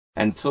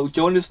And so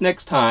join us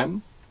next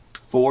time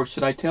for,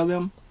 should I tell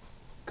them?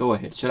 Go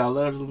ahead. Should I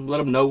let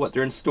them know what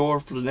they're in store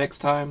for the next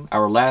time?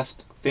 Our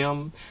last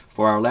film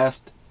for our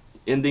last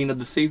ending of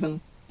the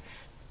season?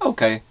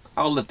 Okay,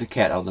 I'll let the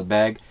cat out of the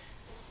bag.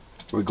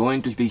 We're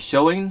going to be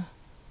showing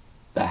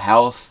The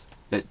House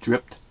That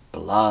Dripped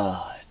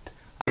Blood.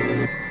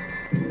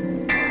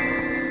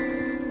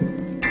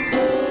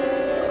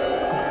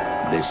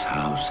 This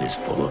house is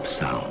full of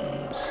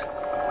sounds.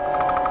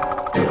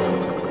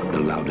 The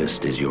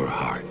loudest is your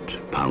heart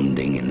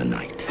pounding in the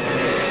night.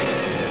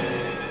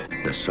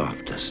 The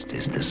softest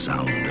is the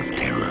sound of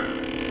terror.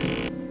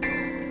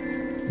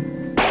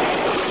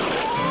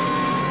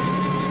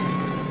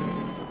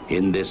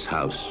 In this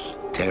house,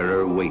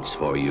 terror waits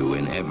for you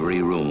in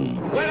every room.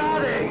 Where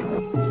are they?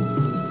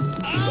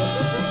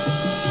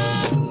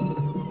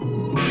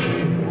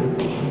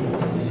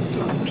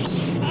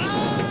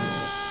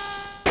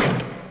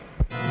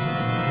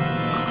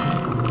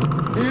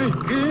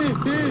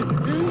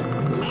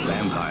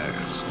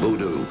 Vampires,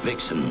 voodoo,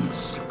 vixens,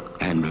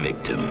 and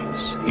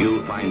victims.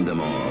 You'll find them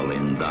all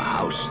in The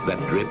House That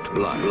Dripped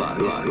Blood.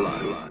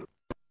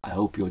 I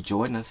hope you'll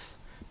join us,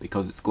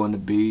 because it's going to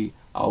be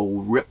a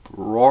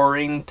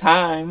rip-roaring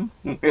time.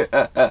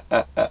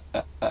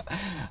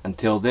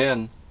 Until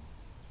then,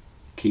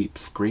 keep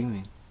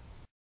screaming.